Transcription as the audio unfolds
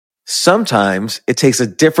Sometimes it takes a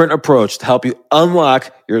different approach to help you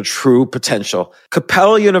unlock your true potential.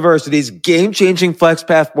 Capella University's game-changing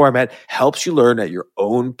FlexPath format helps you learn at your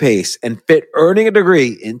own pace and fit earning a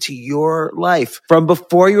degree into your life. From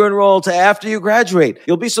before you enroll to after you graduate,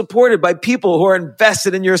 you'll be supported by people who are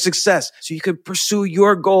invested in your success so you can pursue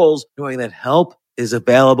your goals knowing that help is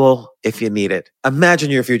available if you need it. Imagine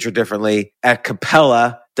your future differently at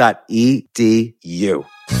capella.edu.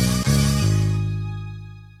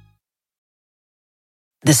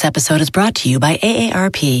 This episode is brought to you by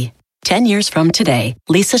AARP. 10 years from today,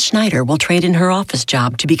 Lisa Schneider will trade in her office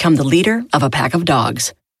job to become the leader of a pack of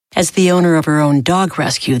dogs. As the owner of her own dog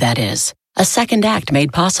rescue, that is. A second act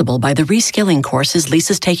made possible by the reskilling courses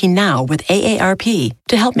Lisa's taking now with AARP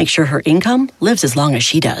to help make sure her income lives as long as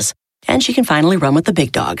she does. And she can finally run with the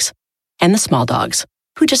big dogs. And the small dogs,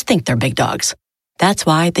 who just think they're big dogs. That's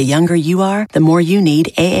why the younger you are, the more you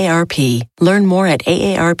need AARP. Learn more at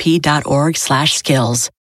aarp.org/skills.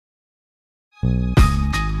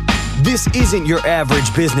 This isn't your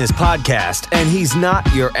average business podcast, and he's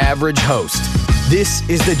not your average host. This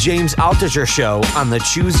is the James Altucher Show on the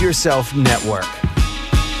Choose Yourself Network.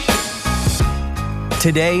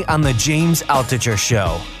 Today on the James Altucher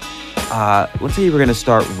Show. Let's say you were going to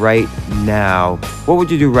start right now. What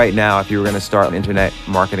would you do right now if you were going to start an internet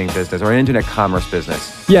marketing business or an internet commerce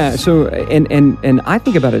business? Yeah, so, and I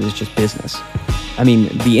think about it as just business. I mean,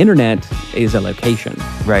 the internet is a location.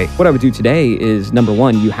 Right. What I would do today is, number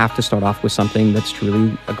one, you have to start off with something that's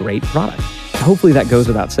truly a great product. Hopefully that goes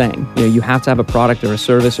without saying. You know, you have to have a product or a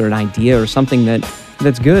service or an idea or something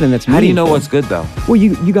that's good and that's meaningful. How do you know what's good, though? Well,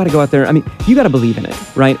 you got to go out there. I mean, you got to believe in it,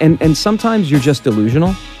 right? And sometimes you're just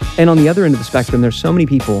delusional. And on the other end of the spectrum, there's so many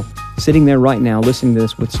people sitting there right now listening to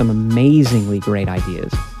this with some amazingly great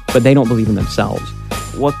ideas, but they don't believe in themselves.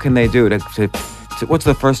 What can they do to what's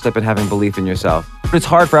the first step in having belief in yourself? It's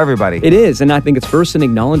hard for everybody. It is, and I think it's first an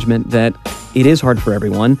acknowledgement that it is hard for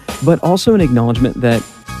everyone, but also an acknowledgement that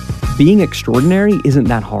being extraordinary isn't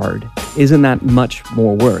that hard, isn't that much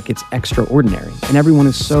more work. It's extraordinary, and everyone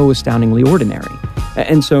is so astoundingly ordinary.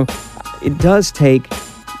 And so it does take,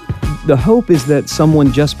 the hope is that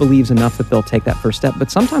someone just believes enough that they'll take that first step,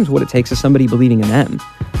 but sometimes what it takes is somebody believing in them,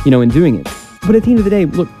 and doing it. But at the end of the day,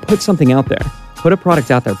 look, put something out there. Put a product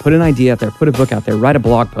out there, put an idea out there, put a book out there, write a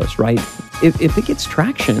blog post, right? If it gets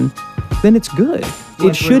traction, then it's good.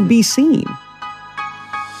 It should be seen.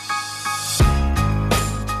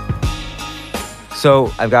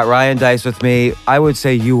 So I've got Ryan Deiss with me. I would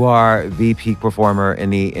say you are the peak performer in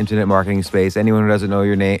the internet marketing space. Anyone who doesn't know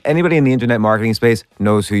your name, anybody in the internet marketing space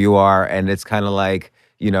knows who you are. And it's kind of like,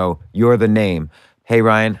 you're the name. Hey,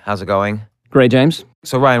 Ryan, how's it going? Great, James.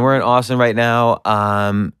 So Ryan, we're in Austin right now.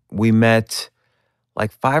 We met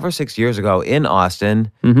like 5 or 6 years ago in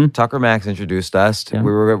Austin. Mm-hmm. Tucker Max introduced us. Yeah.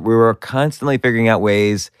 We were constantly figuring out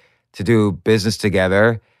ways to do business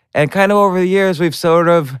together. And kind of over the years, we've sort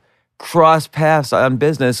of crossed paths on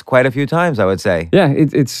business quite a few times, I would say. Yeah,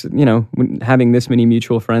 it's having this many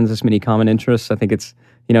mutual friends, this many common interests, I think it's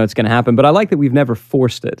going to happen. But I like that we've never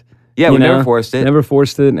forced it. Yeah, we've never forced it. Never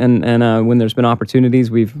forced it. And when there's been opportunities,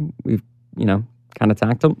 we've kind of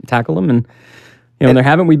tackled them. And when there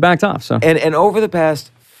haven't, we backed off. So and over the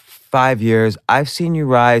past 5 years, I've seen you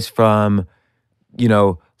rise from,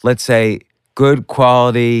 let's say, good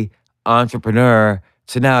quality entrepreneur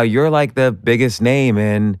to now you're like the biggest name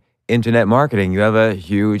in internet marketing. You have a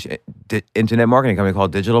huge internet marketing company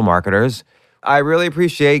called DigitalMarketers. I really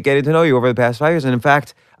appreciate getting to know you over the past 5 years. And in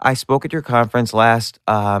fact, I spoke at your conference last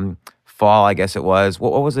fall, I guess it was.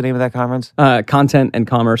 What was the name of that conference? Content and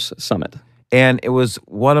Commerce Summit. And it was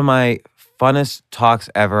one of my funnest talks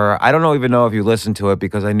ever. I don't even know if you listened to it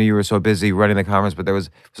because I knew you were so busy running the conference, but it was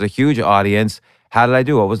a huge audience. How did I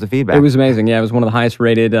do? What was the feedback? It was amazing. Yeah, it was one of the highest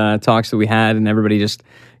rated talks that we had, and everybody just,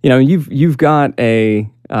 you've got a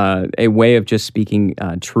way of just speaking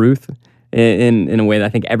truth in a way that I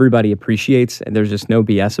think everybody appreciates, and there's just no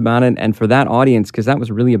BS about it. And for that audience, because that was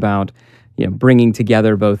really about bringing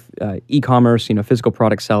together both e-commerce, physical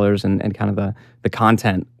product sellers, and kind of the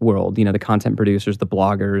content world, the content producers, the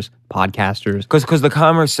bloggers, podcasters. Because the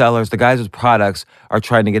commerce sellers, the guys with products, are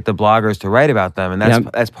trying to get the bloggers to write about them. And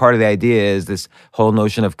that's part of the idea is this whole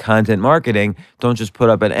notion of content marketing. Don't just put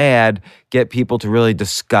up an ad, get people to really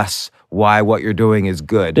discuss why what you're doing is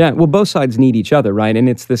good. Yeah, well, both sides need each other, right? And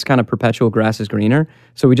it's this kind of perpetual grass is greener.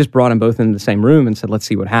 So we just brought them both into the same room and said, let's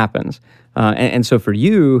see what happens. And so for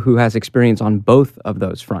you, who has experience on both of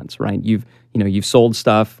those fronts, right? You've sold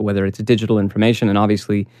stuff, whether it's digital information, and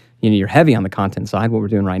obviously, you're heavy on the content side, what we're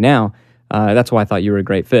doing right now. That's why I thought you were a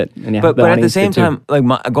great fit. And but at the same time, like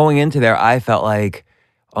going into there, I felt like,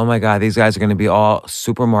 oh my God, these guys are going to be all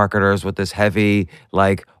super marketers with this heavy,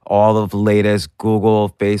 like all of the latest Google,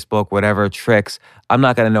 Facebook, whatever tricks. I'm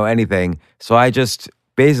not going to know anything. So I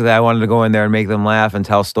wanted to go in there and make them laugh and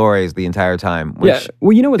tell stories the entire time. Which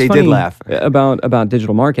well, you know what's they funny did laugh about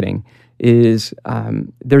digital marketing is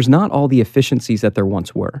there's not all the efficiencies that there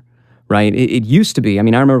once were, right? It used to be. I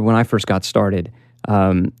mean, I remember when I first got started.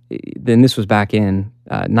 Then this was back in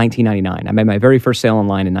 1999. I made my very first sale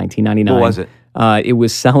online in 1999. What was it? It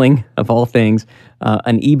was selling, of all things,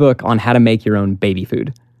 an ebook on how to make your own baby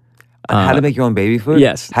food. How to make your own baby food?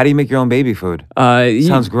 Yes. How do you make your own baby food?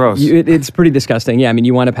 Sounds gross. It's pretty disgusting. Yeah, I mean,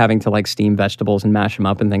 you wind up having to like steam vegetables and mash them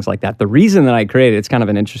up and things like that. The reason that I created it's kind of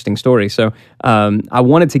an interesting story. So I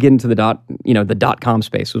wanted to get into the .com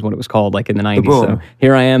space was what it was called, like in the 90s. Boom. So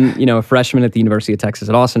here I am, a freshman at the University of Texas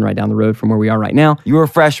at Austin, right down the road from where we are right now. You were a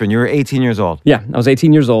freshman. You were 18 years old. Yeah, I was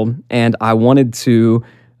 18 years old, and I wanted to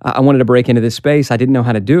break into this space. I didn't know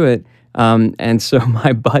how to do it, and so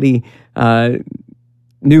my buddy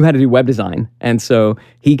knew how to do web design. And so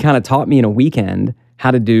he kind of taught me in a weekend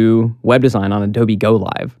how to do web design on Adobe Go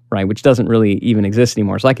Live, right? Which doesn't really even exist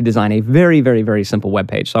anymore. So I could design a very, very, very simple web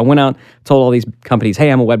page. So I went out, told all these companies,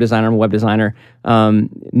 hey, I'm a web designer.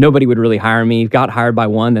 Nobody would really hire me. Got hired by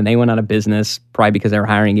one, then they went out of business, probably because they were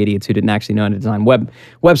hiring idiots who didn't actually know how to design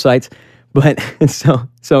websites. But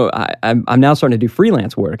so I'm now starting to do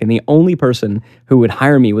freelance work. And the only person who would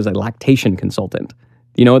hire me was a lactation consultant.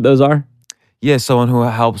 Do you know what those are? Yeah, someone who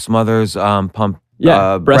helps mothers pump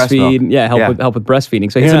breastfeed. Breast milk. Help with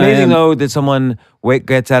breastfeeding. So it's amazing though that someone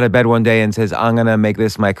gets out of bed one day and says, "I'm gonna make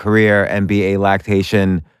this my career and be a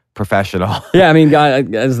lactation professional." Yeah, I mean,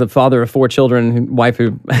 as the father of 4 children, wife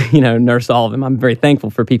who nursed all of them, I'm very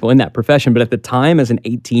thankful for people in that profession. But at the time, as an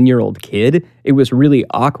 18-year-old kid, it was really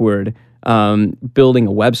awkward building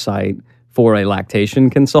a website for a lactation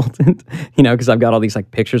consultant, because I've got all these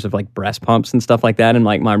like pictures of like breast pumps and stuff like that. And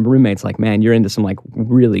like my roommate's like, man, you're into some like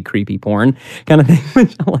really creepy porn kind of thing.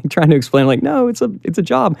 Which I'm like trying to explain, like, no, it's a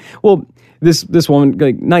job. Well, this woman,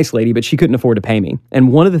 like, nice lady, but she couldn't afford to pay me.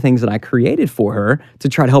 And one of the things that I created for her to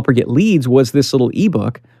try to help her get leads was this little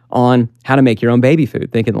ebook on how to make your own baby food,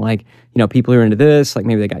 thinking like, people who are into this, like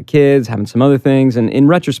maybe they got kids, having some other things. And in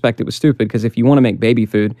retrospect, it was stupid because if you want to make baby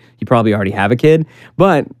food, you probably already have a kid.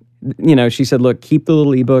 But she said, look, keep the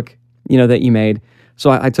little ebook, that you made.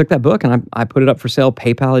 So I took that book and I put it up for sale.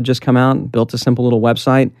 PayPal had just come out, built a simple little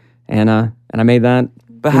website, and I made that.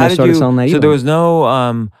 But how did you? Selling that so ebook. There was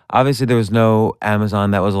no, obviously there was no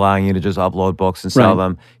Amazon that was allowing you to just upload books and sell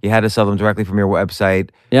them. You had to sell them directly from your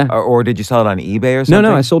website. Yeah. Or did you sell it on eBay or something?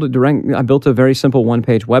 No, I sold it direct. I built a very simple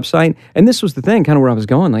one-page website, and this was the thing, kind of where I was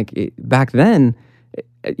going. Like back then,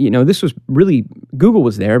 this was really, Google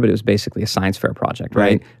was there, but it was basically a science fair project,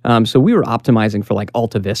 right? So we were optimizing for like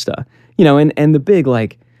Alta Vista, and the big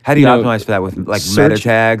like. How do you optimize for that with like search, meta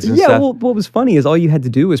tags and stuff? stuff? Well, what was funny is all you had to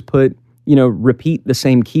do was put, repeat the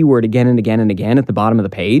same keyword again and again and again at the bottom of the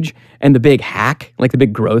page. And the big hack, like the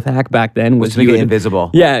big growth hack back then was to make it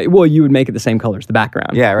invisible. Yeah, well, you would make it the same color as the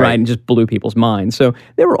background. Yeah, right. And just blew people's minds. So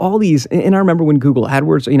there were all these, and I remember when Google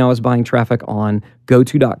AdWords, I was buying traffic on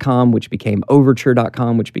goto.com, which became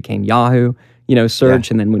overture.com, which became Yahoo, search.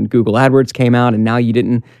 Yeah. And then when Google AdWords came out, and now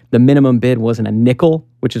the minimum bid wasn't a nickel,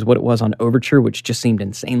 which is what it was on Overture, which just seemed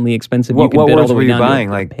insanely expensive. What words were you buying?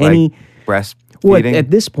 Like penny? Like breast? Well, at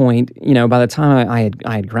this point, by the time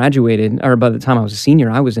I had graduated, or by the time I was a senior,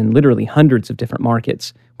 I was in literally hundreds of different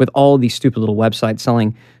markets with all of these stupid little websites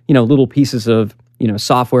selling, little pieces of,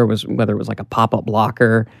 software, whether it was like a pop-up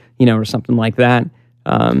blocker, or something like that.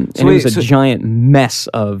 And it was a giant mess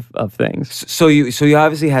of things. So you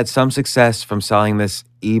obviously had some success from selling this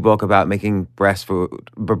ebook about making breast food,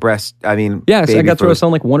 Yes, I got to sell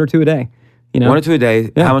like 1 or 2 a day. 1 or 2 a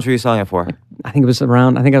day. Yeah. How much were you selling it for? I think I was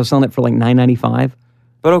selling it for like $9.95.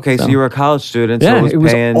 But okay, so you were a college student, yeah, so it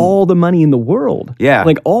was all the money in the world. Yeah.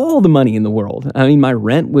 Like all the money in the world. I mean, my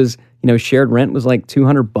rent was, shared rent was like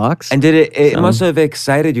 $200. And did it must have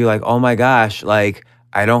excited you, like, oh my gosh, like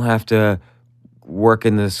I don't have to work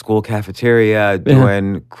in the school cafeteria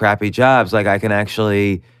doing crappy jobs. Like I can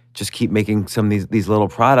actually just keep making some of these little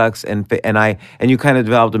products and you kind of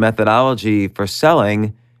developed a methodology for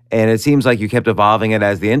selling. And it seems like you kept evolving it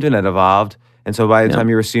as the internet evolved. And so by the time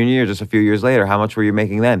you were senior year, just a few years later, how much were you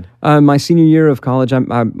making then? My senior year of college, I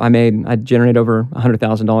generated over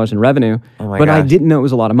 $100,000 in revenue. Oh my gosh. I didn't know it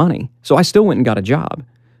was a lot of money. So I still went and got a job.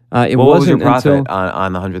 What was your profit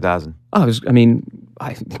on the $100,000?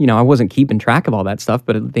 I wasn't keeping track of all that stuff,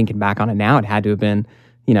 but thinking back on it now, it had to have been,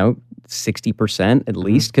 60% at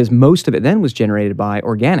least, because most of it then was generated by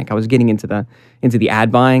organic. I was getting into the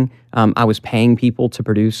ad buying. I was paying people to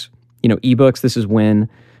produce, eBooks. This is when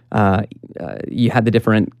you had the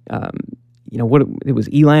different, what it was,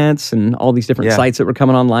 Elance and all these different sites that were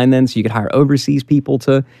coming online then. So you could hire overseas people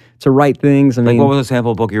to write things. I mean, what was the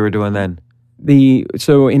sample book you were doing then?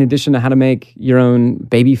 So in addition to how to make your own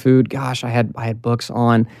baby food, gosh, I had books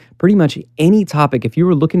on pretty much any topic. If you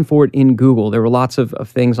were looking for it in Google, there were lots of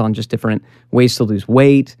things on just different ways to lose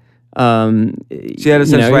weight. So you had a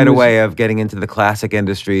sense right away of getting into the classic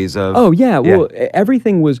industries of... Oh, yeah. Well,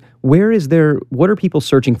 everything was, what are people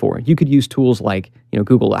searching for? You could use tools like,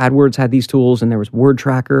 Google AdWords had these tools, and there was Word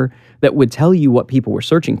Tracker that would tell you what people were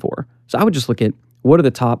searching for. So I would just look at what are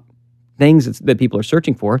the top things that people are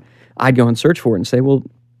searching for. I'd go and search for it and say, well,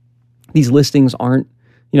 these listings aren't,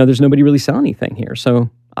 there's nobody really selling anything here, so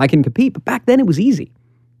I can compete. But back then it was easy,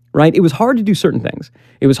 right? It was hard to do certain things.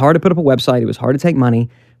 It was hard to put up a website. It was hard to take money.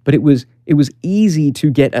 But it was easy to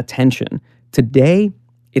get attention. Today,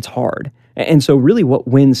 it's hard. And so really what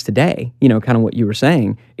wins today, kind of what you were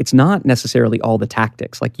saying, it's not necessarily all the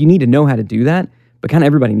tactics. Like you need to know how to do that, but kind of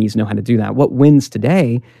everybody needs to know how to do that. What wins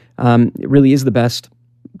today it really is the best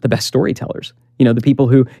storytellers. The people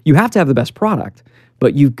who, you have to have the best product,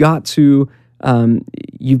 but you've got to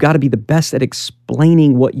be the best at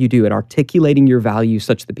explaining what you do, at articulating your value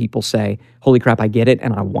such that people say, holy crap, I get it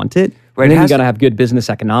and I want it. Right. And then you got to have good business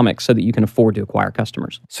economics so that you can afford to acquire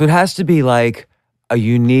customers. So it has to be like a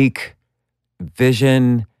unique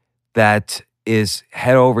vision that is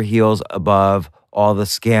head over heels above all the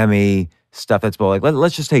scammy stuff that's like,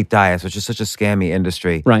 let's just take diets, which is such a scammy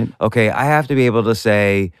industry. Right. Okay, I have to be able to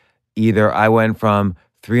say either I went from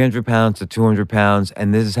 300 pounds to 200 pounds,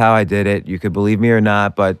 and this is how I did it. You could believe me or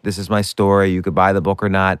not, but this is my story. You could buy the book or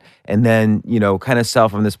not. And then, kind of sell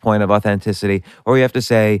from this point of authenticity. Or you have to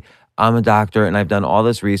say, I'm a doctor and I've done all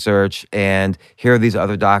this research, and here are these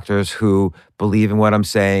other doctors who believe in what I'm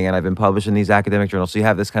saying, and I've been published in these academic journals. So you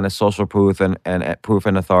have this kind of social proof and proof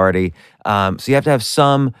and authority. So you have to have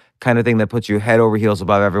some kind of thing that puts you head over heels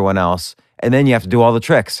above everyone else. And then you have to do all the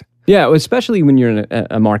tricks. Yeah, especially when you're in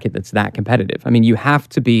a market that's that competitive. I mean, you have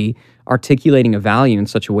to be articulating a value in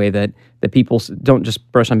such a way that people don't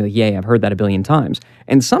just brush on me like, yay, I've heard that a billion times.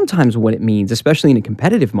 And sometimes what it means, especially in a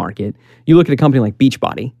competitive market, you look at a company like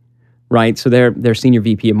Beachbody, right? So their senior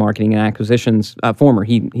VP of marketing and acquisitions, former,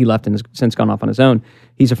 he left and has since gone off on his own.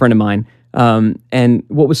 He's a friend of mine. And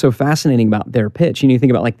what was so fascinating about their pitch, you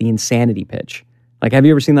think about like the insanity pitch. Like, have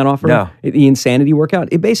you ever seen that offer? No. The insanity workout?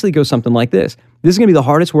 It basically goes something like this. This is going to be the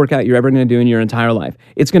hardest workout you're ever going to do in your entire life.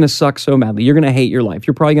 It's going to suck so badly. You're going to hate your life.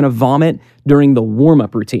 You're probably going to vomit during the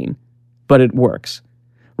warm-up routine, but it works,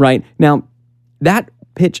 right? Now, that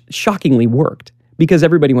pitch shockingly worked because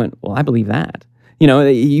everybody went, well, I believe that.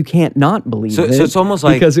 You can't not believe it. So it's almost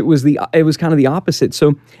like... Because it was kind of the opposite.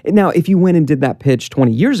 So now, if you went and did that pitch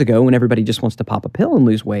 20 years ago when everybody just wants to pop a pill and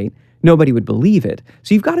lose weight, nobody would believe it.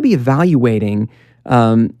 So you've got to be evaluating...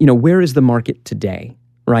 where is the market today,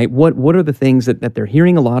 right? What are the things that they're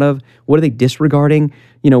hearing a lot of? What are they disregarding?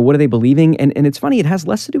 What are they believing? And it's funny, it has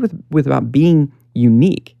less to do with about being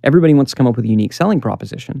unique. Everybody wants to come up with a unique selling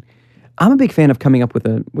proposition. I'm a big fan of coming up with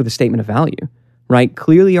a statement of value, right?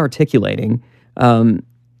 Clearly articulating,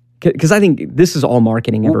 because I think this is all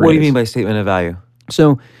marketing ever is. What do you mean by statement of value?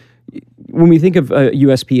 So when we think of a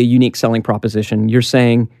USP, a unique selling proposition, you're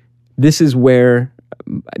saying this is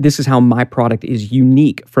how my product is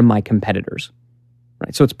unique from my competitors,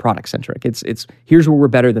 right? So it's product centric. It's here's where we're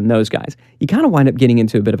better than those guys. You kind of wind up getting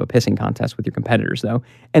into a bit of a pissing contest with your competitors though.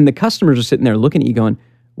 And the customers are sitting there looking at you going,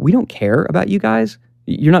 we don't care about you guys.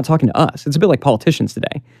 You're not talking to us. It's a bit like politicians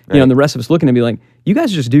today, right. And the rest of us looking at me like, you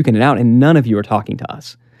guys are just duking it out and none of you are talking to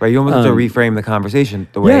us. Right, you almost have to reframe the conversation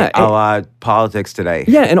the way a la politics today.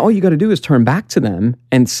 Yeah, and all you got to do is turn back to them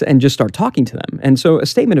and just start talking to them. And so a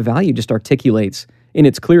statement of value just articulates in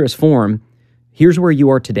its clearest form, here's where you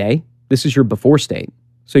are today. This is your before state.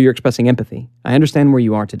 So you're expressing empathy. I understand where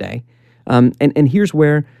you are today. And here's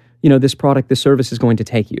where, this product, this service is going to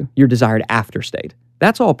take you, your desired after state.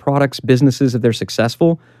 That's all products, businesses, if they're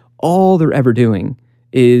successful, all they're ever doing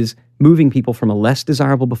is moving people from a less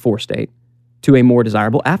desirable before state to a more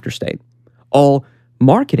desirable after state. All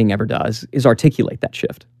marketing ever does is articulate that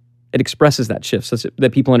shift. It expresses that shift so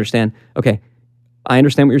that people understand, okay, I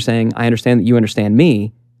understand what you're saying. I understand that you understand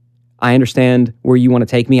me. I understand where you want to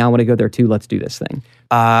take me. I want to go there too. Let's do this thing.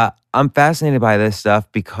 I'm fascinated by this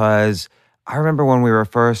stuff because I remember when we were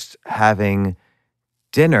first having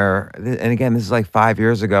dinner, and again, this is like 5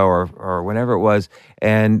 years ago or whenever it was,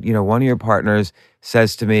 and one of your partners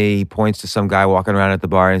says to me, he points to some guy walking around at the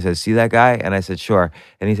bar and he says, "See that guy?" And I said, "Sure."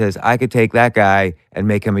 And he says, "I could take that guy and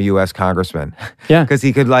make him a U.S. congressman." Yeah. Because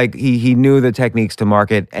he could he knew the techniques to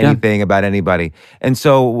market anything about anybody. And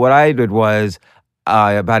so what I did was,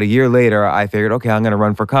 about a year later, I figured, okay, I'm going to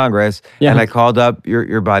run for Congress. Yeah. And I called up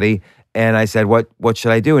your buddy and I said, what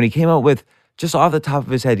should I do? And he came up with, just off the top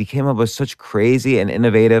of his head, he came up with such crazy and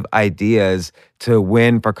innovative ideas to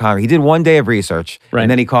win for Congress. He did one day of research, right.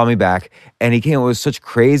 And then he called me back, and he came up with such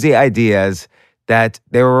crazy ideas that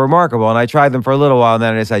they were remarkable. And I tried them for a little while, and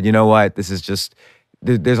then I decided, you know what, this is just,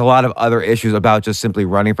 there's a lot of other issues about just simply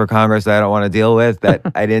running for Congress that I don't want to deal with, that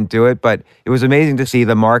I didn't do it. But it was amazing to see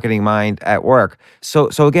the marketing mind at work. So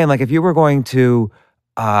again, like if you were going to,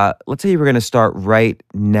 let's say you were going to start right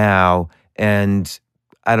now, and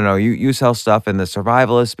I don't know, you sell stuff in the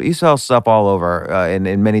survivalist, but you sell stuff all over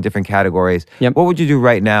in many different categories. Yep. What would you do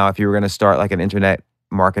right now if you were going to start like an internet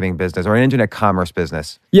marketing business or an internet commerce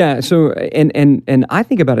business? Yeah. So, and I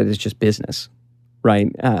think about it as just business,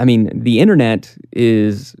 right? I mean, the internet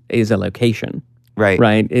is a location, right?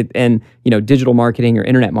 Right. Digital marketing or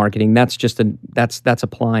internet marketing, that's just that's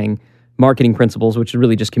applying marketing principles, which is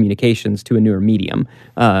really just communications to a newer medium,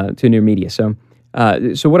 to a newer media. So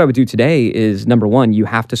what I would do today is, number one, you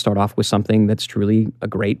have to start off with something that's truly a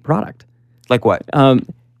great product. Like what?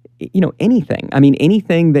 Anything. I mean,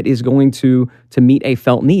 anything that is going to meet a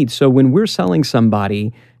felt need. So when we're selling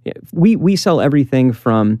somebody, we sell everything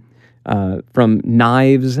from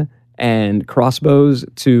knives and crossbows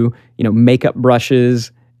to makeup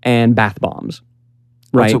brushes and bath bombs.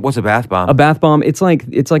 Right. What's a bath bomb? A bath bomb. It's like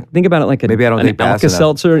think about it like maybe I don't take baths enough.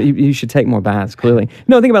 Alka-Seltzer. You should take more baths. Clearly,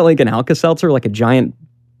 no. Think about like an Alka-Seltzer, like a giant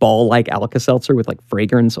ball-like Alka-Seltzer with like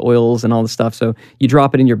fragrance oils and all this stuff. So you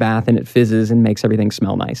drop it in your bath and it fizzes and makes everything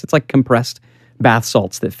smell nice. It's like compressed bath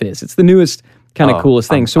salts that fizz. It's the newest kind of coolest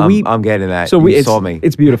thing. I'm getting that. So you sold me.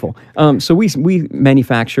 It's beautiful. So we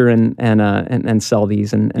manufacture and sell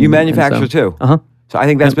these and you manufacture too. Uh huh. So I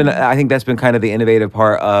think that's been kind of the innovative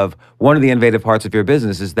part of one of the innovative parts of your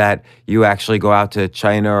business is that you actually go out to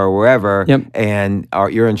China or wherever, yep. and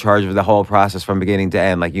you're in charge of the whole process from beginning to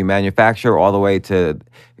end. Like you manufacture all the way to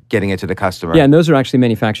getting it to the customer. Yeah, and those are actually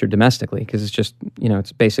manufactured domestically because it's just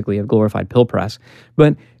it's basically a glorified pill press.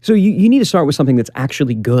 But so you need to start with something that's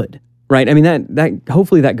actually good. Right. I mean, that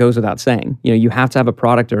hopefully that goes without saying. You have to have a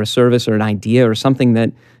product or a service or an idea or something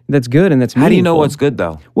that's good and that's meaningful. How do you know what's good,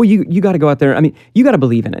 though? Well, you got to go out there. I mean, you got to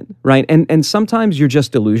believe in it, right? And sometimes you're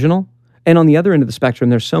just delusional. And on the other end of the spectrum,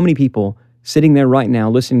 there's so many people sitting there right now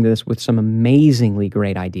listening to this with some amazingly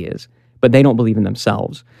great ideas, but they don't believe in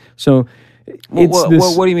themselves. So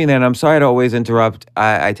what do you mean then? I'm sorry to always interrupt.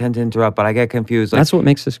 I tend to interrupt, but I get confused. Like, that's what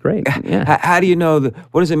makes this great. Yeah. How do you know?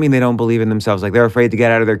 What does it mean they don't believe in themselves? Like they're afraid to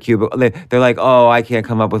get out of their cubicle. They're like, oh, I can't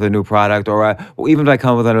come up with a new product. Or even if I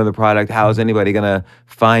come up with another product, how is anybody going to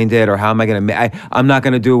find it? Or how am I going to I'm not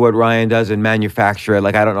going to do what Ryan does and manufacture it.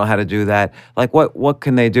 Like I don't know how to do that. Like what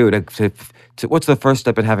can they do to what's the first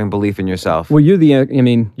step in having belief in yourself? Well, you're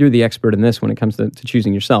the expert in this when it comes to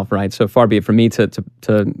choosing yourself, right? So far be it from me to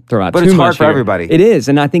throw out but too much. But it's hard for everybody. It is,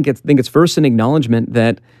 and I think it's first an acknowledgement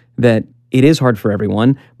that it is hard for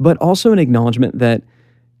everyone, but also an acknowledgement that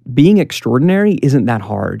being extraordinary isn't that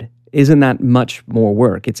hard, isn't that much more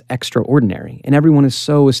work. It's extraordinary, and everyone is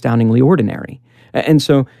so astoundingly ordinary. And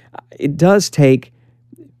so it does take.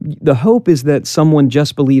 The hope is that someone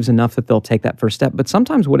just believes enough that they'll take that first step. But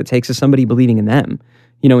sometimes what it takes is somebody believing in them,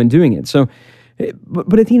 in doing it. So,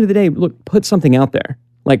 but at the end of the day, look, put something out there.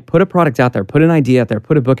 Like put a product out there, put an idea out there,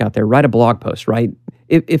 put a book out there, write a blog post, right?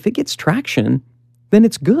 If it gets traction, then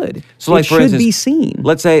it's good. So like, it for should instance, be seen.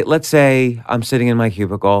 Let's say I'm sitting in my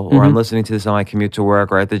cubicle or I'm listening to this on my commute to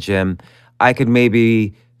work or at the gym. I could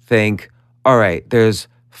maybe think, all right, there's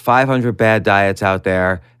 500 bad diets out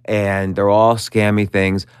there and they're all scammy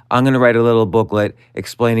things. I'm going to write a little booklet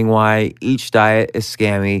explaining why each diet is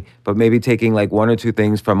scammy, but maybe taking like one or two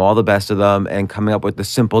things from all the best of them and coming up with the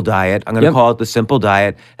simple diet. I'm going to call it the simple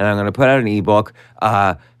diet, and I'm going to put out an ebook,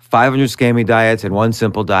 500 scammy diets and one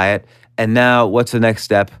simple diet. And now what's the next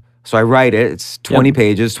step? So I write it. It's 20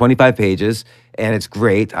 pages, 25 pages, and it's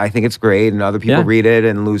great. I think it's great, and other people read it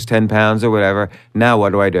and lose 10 pounds or whatever. Now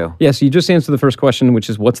what do I do? Yeah, so you just answered the first question, which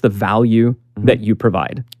is what's the value that you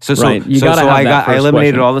provide? So right? I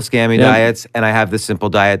eliminated all the scammy diets, and I have this simple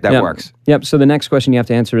diet that works. Yep, so the next question you have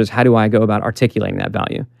to answer is how do I go about articulating that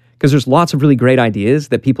value? Because there's lots of really great ideas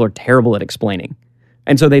that people are terrible at explaining,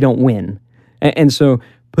 and so they don't win. And so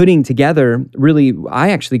putting together, really,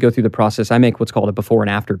 I actually go through the process. I make what's called a before and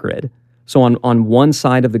after grid. So on one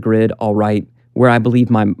side of the grid, I'll write where I believe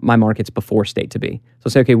my market's before state to be. So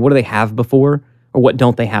say, okay, what do they have before, or what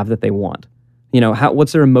don't they have that they want?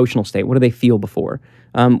 What's their emotional state? What do they feel before?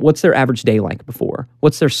 What's their average day like before?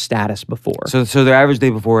 What's their status before? So their average day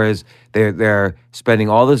before is they're spending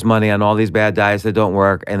all this money on all these bad diets that don't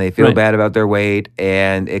work, and they feel bad about their weight,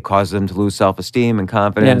 and it causes them to lose self-esteem and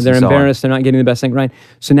confidence. Yeah, they're embarrassed. They're not getting the best thing right.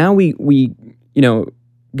 So now we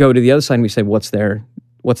go to the other side and we say, what's their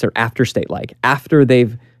after state like? After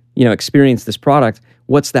they've experienced this product,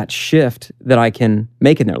 what's that shift that I can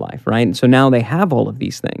make in their life, right? And so now they have all of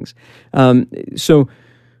these things. So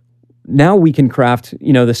now we can craft,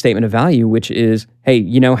 the statement of value, which is, hey,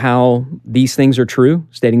 you know how these things are true,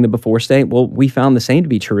 stating the before state? Well, we found the same to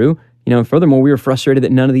be true. And furthermore, we were frustrated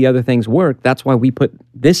that none of the other things worked. That's why we put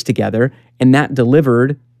this together, and that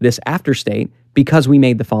delivered this after state because we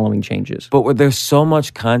made the following changes. But there's so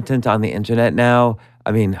much content on the internet now.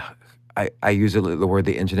 I mean, I use the word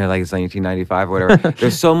the internet like it's 1995 or whatever.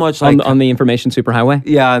 There's so much on the information superhighway.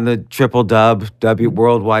 Yeah, on the triple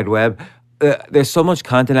World Wide Web. There's so much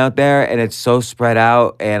content out there, and it's so spread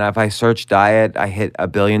out. And if I search diet, I hit a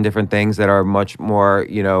billion different things that are much more,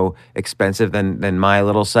 expensive than my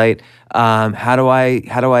little site. How do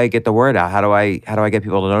I get the word out? How do I get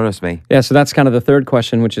people to notice me? Yeah, so that's kind of the third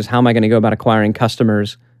question, which is how am I going to go about acquiring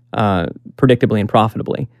customers predictably and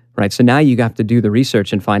profitably? Right. So now you have to do the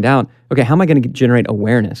research and find out, okay, how am I going to generate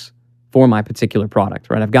awareness for my particular product?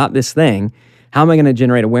 Right. I've got this thing. How am I going to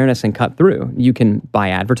generate awareness and cut through? You can buy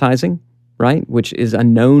advertising, right? Which is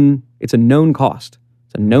it's a known cost.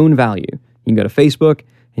 It's a known value. You can go to Facebook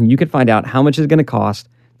and you can find out how much it's going to cost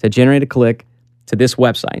to generate a click to this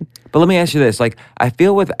website. But let me ask you this. I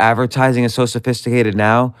feel with advertising is so sophisticated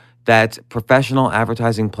now that professional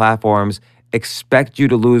advertising platforms expect you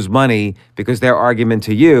to lose money because their argument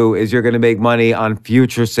to you is you're going to make money on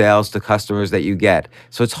future sales to customers that you get.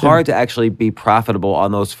 So it's hard to actually be profitable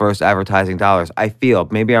on those first advertising dollars. I feel.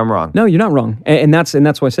 Maybe I'm wrong. No, you're not wrong. And that's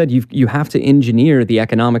why I said you have to engineer the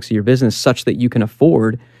economics of your business such that you can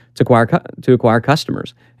afford to acquire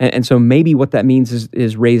customers. And so maybe what that means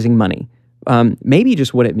is raising money. Maybe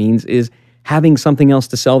just what it means is having something else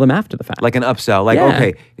to sell them after the fact. Like an upsell.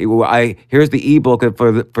 Okay, here's the ebook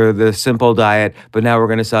for the simple diet, but now we're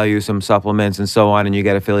going to sell you some supplements and so on, and you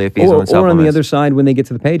get affiliate fees on the supplements. Or on the other side, when they get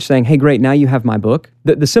to the page saying, hey, great, now you have my book.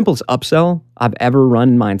 The simplest upsell I've ever run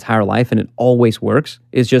in my entire life, and it always works,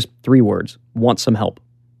 is just 3 words. Want some help.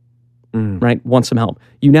 Right? Want some help.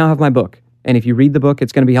 You now have my book. And if you read the book,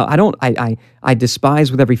 it's going to be help. I despise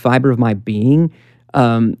with every fiber of my being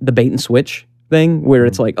the bait and switch thing where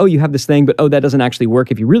it's like, oh, you have this thing, but that doesn't actually work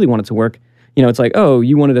if you really want it to work. It's like, oh,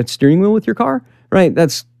 you wanted a steering wheel with your car? Right?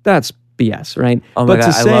 That's BS, right? Oh my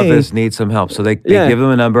God, I love this. Need some help. So they give them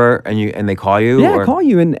a number and they call you? Yeah, call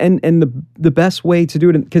you. And the best way to do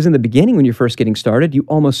it, because in the beginning when you're first getting started, you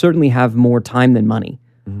almost certainly have more time than money.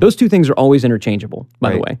 Those two things are always interchangeable,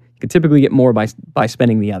 by the way. You could typically get more by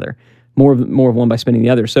spending the other. More of one by spending the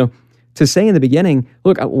other. So to say in the beginning,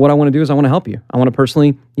 look, what I want to do is I want to help you. I want to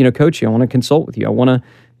personally, coach you. I want to consult with you. I want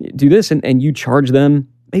to do this, and you charge them.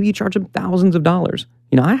 Maybe you charge them thousands of dollars.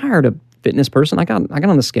 I hired a fitness person. I got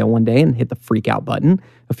on the scale one day and hit the freak out button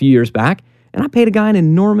a few years back, and I paid a guy an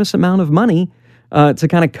enormous amount of money to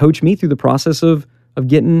kind of coach me through the process of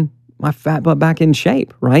getting my fat butt back in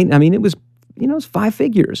shape. Right? I mean, it was 5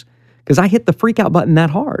 figures because I hit the freak out button that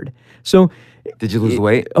hard. So, did you lose the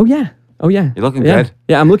weight? Oh yeah. You're looking good.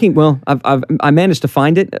 Yeah, I'm looking, well, I managed to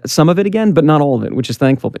find it, some of it again, but not all of it, which is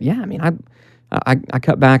thankful. But yeah, I mean, I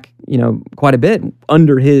cut back, quite a bit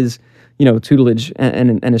under his, tutelage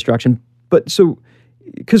and instruction. But so,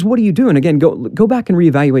 because what are you doing? Again, go back and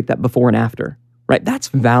reevaluate that before and after, right? That's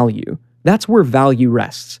value. That's where value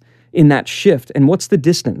rests, in that shift. And what's the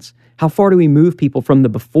distance? How far do we move people from the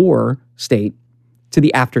before state to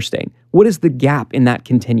the after state? What is the gap in that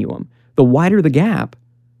continuum? The wider the gap,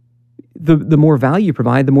 the more value you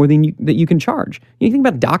provide, the more that you can charge. You think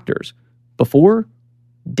about doctors. Before,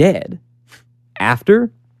 dead.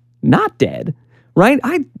 After, not dead. Right?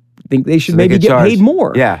 I think they should maybe get paid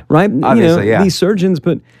more. Yeah. Right? Obviously, these surgeons,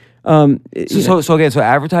 but... So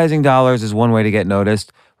advertising dollars is one way to get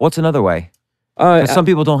noticed. What's another way? Some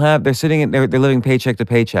people don't have, they're living paycheck to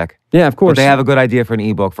paycheck. Yeah, of course. But they have a good idea for an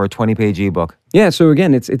ebook, for a 20-page ebook. Yeah, so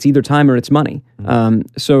again, it's either time or it's money.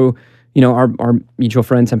 Our mutual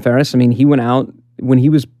friend, Tim Ferriss, I mean, he went out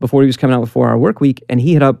before he was coming out with 4-Hour Workweek, and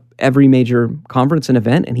he hit up every major conference and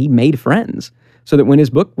event, and he made friends so that when his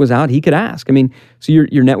book was out, he could ask. I mean, so you're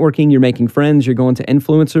networking, you're making friends, you're going to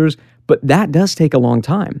influencers, But that does take a long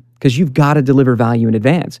time because you've got to deliver value in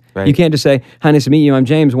advance. Right. You can't just say, hi, nice to meet you, I'm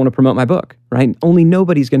James, I want to promote my book, right? Only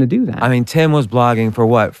nobody's going to do that. I mean, Tim was blogging for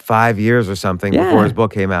what, 5 years or something before his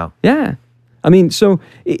book came out. Yeah. I mean, so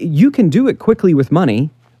you can do it quickly with money,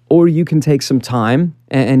 or you can take some time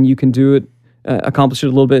and you can do it, accomplish it a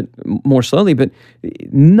little bit more slowly, but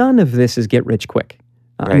none of this is get rich quick.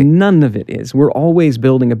 Right. None of it is. We're always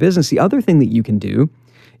building a business. The other thing that you can do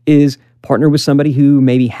is partner with somebody who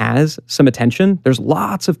maybe has some attention. There's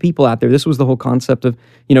lots of people out there. This was the whole concept of,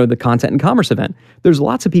 the content and commerce event. There's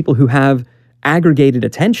lots of people who have aggregated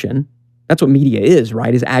attention. That's what media is,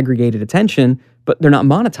 right? Is aggregated attention, but they're not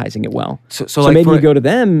monetizing it well. So like maybe you go to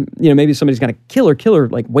them, maybe somebody's got a killer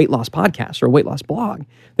like weight loss podcast or a weight loss blog.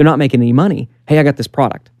 They're not making any money. Hey, I got this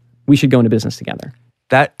product. We should go into business together.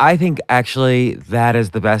 That I think actually that is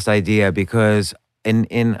the best idea, because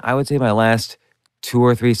in I would say my last 2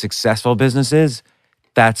 or 3 successful businesses,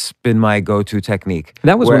 that's been my go-to technique.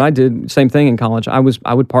 That was what I did. Same thing in college. I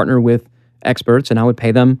would partner with experts and I would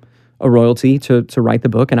pay them a royalty to write the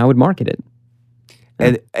book, and I would market it.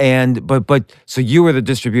 But so you were the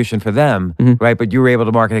distribution for them, right? But you were able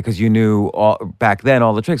to market it because you knew back then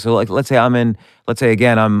all the tricks. So like, let's say I'm in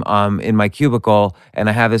my cubicle and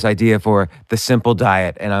I have this idea for the simple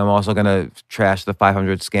diet, and I'm also going to trash the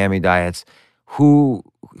 500 scammy diets. Who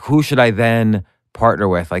should I then partner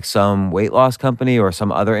with? Like some weight loss company or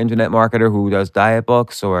some other internet marketer who does diet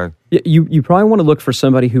books? Or you probably want to look for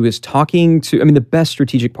somebody who is talking to. I mean, the best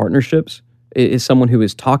strategic partnerships is someone who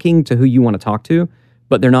is talking to who you want to talk to,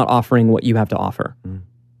 but they're not offering what you have to offer,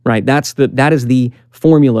 right? That is the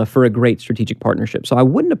formula for a great strategic partnership. So I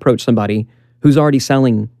wouldn't approach somebody who's already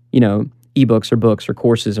selling, eBooks or books or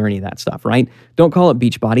courses or any of that stuff, right? Don't call it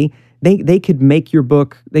Beachbody. They could make your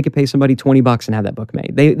book. They could pay somebody $20 and have that book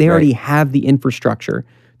made. They already have the infrastructure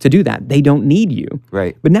to do that. They don't need you.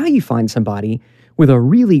 Right. But now you find somebody with a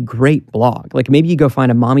really great blog. Like maybe you go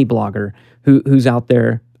find a mommy blogger who's out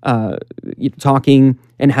there talking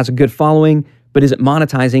and has a good following, but isn't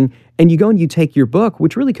monetizing, and you go and you take your book,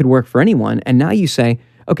 which really could work for anyone, and now you say,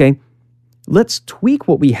 okay, let's tweak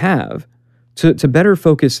what we have to better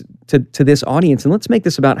focus to this audience, and let's make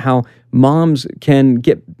this about how moms can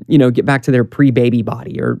get back to their pre-baby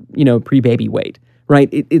body or, pre-baby weight, right?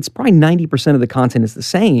 It's probably 90% of the content is the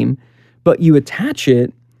same, but you attach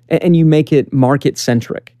it and you make it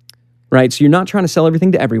market-centric, right? So you're not trying to sell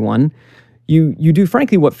everything to everyone. You do,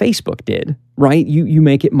 frankly, what Facebook did, right? You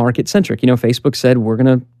make it market-centric. Facebook said, we're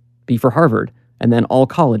going to be for Harvard, and then all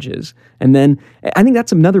colleges. And then I think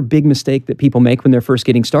that's another big mistake that people make when they're first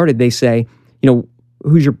getting started. They say,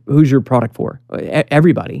 who's your product for?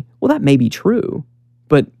 Everybody. Well, that may be true,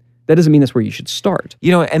 but that doesn't mean that's where you should start.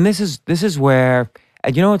 And this is where,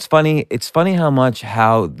 it's funny. It's funny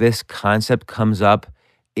how this concept comes up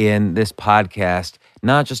in this podcast,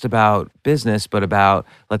 not just about business, but about,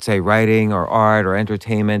 let's say, writing or art or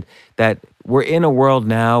entertainment, that we're in a world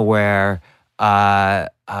now where, and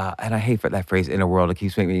I hate for that phrase, in a world, it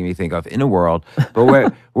keeps making me think of in a world,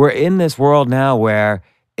 but we're in this world now where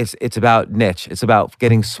it's about niche. It's about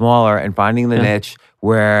getting smaller and finding the niche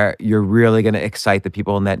where you're really going to excite the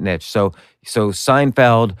people in that niche. So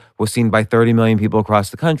Seinfeld was seen by 30 million people across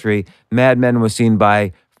the country. Mad Men was seen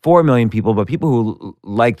by 4 million people, but people who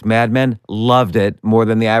liked Mad Men loved it more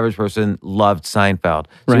than the average person loved Seinfeld.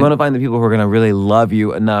 So you want to find the people who are going to really love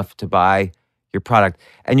you enough to buy your product.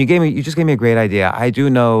 And you just gave me a great idea. I do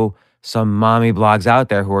know some mommy blogs out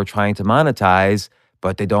there who are trying to monetize,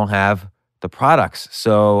 but they don't have the products.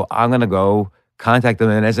 So I'm going to go contact them,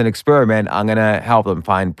 and as an experiment, I'm going to help them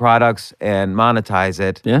find products and monetize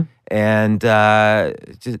it. Yeah. And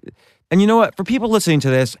you know what? For people listening to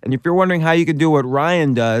this, and if you're wondering how you can do what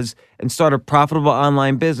Ryan does and start a profitable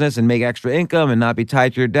online business and make extra income and not be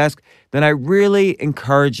tied to your desk, then I really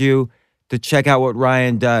encourage you to check out what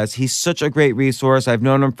Ryan does. He's such a great resource. I've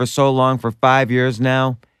known him for so long, for 5 years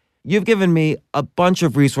now. You've given me a bunch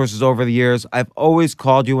of resources over the years. I've always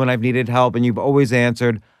called you when I've needed help, and you've always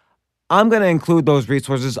answered. I'm going to include those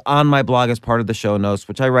resources on my blog as part of the show notes,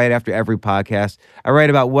 which I write after every podcast. I write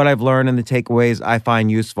about what I've learned and the takeaways I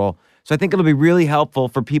find useful. So I think it'll be really helpful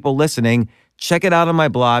for people listening. Check it out on my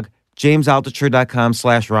blog,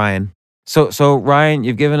 jamesaltucher.com/Ryan. So Ryan,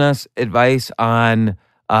 you've given us advice on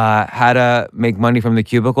how to make money from the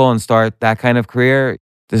cubicle and start that kind of career.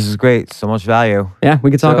 This is great. So much value. Yeah,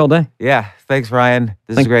 we could talk all day. Yeah. Thanks, Ryan.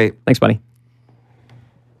 This is great. Thanks, buddy.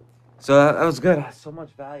 So that was good. So much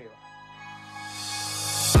value.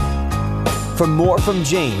 For more from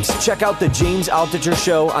James, check out the James Altucher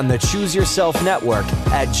Show on the Choose Yourself Network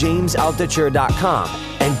at jamesaltucher.com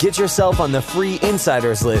and get yourself on the free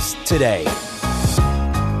insiders list today.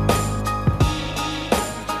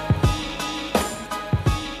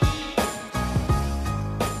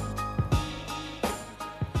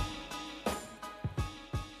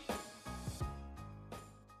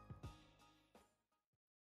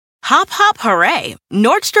 Hop, hop, hooray!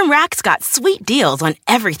 Nordstrom Rack's got sweet deals on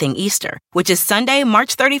everything Easter, which is Sunday,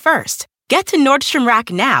 March 31st. Get to Nordstrom Rack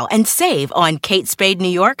now and save on Kate Spade New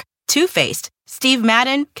York, Too Faced, Steve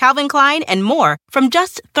Madden, Calvin Klein, and more from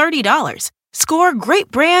just $30. Score great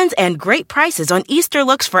brands and great prices on Easter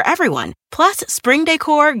looks for everyone, plus spring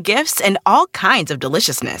decor, gifts, and all kinds of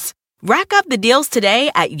deliciousness. Rack up the deals today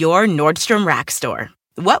at your Nordstrom Rack store.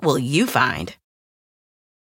 What will you find?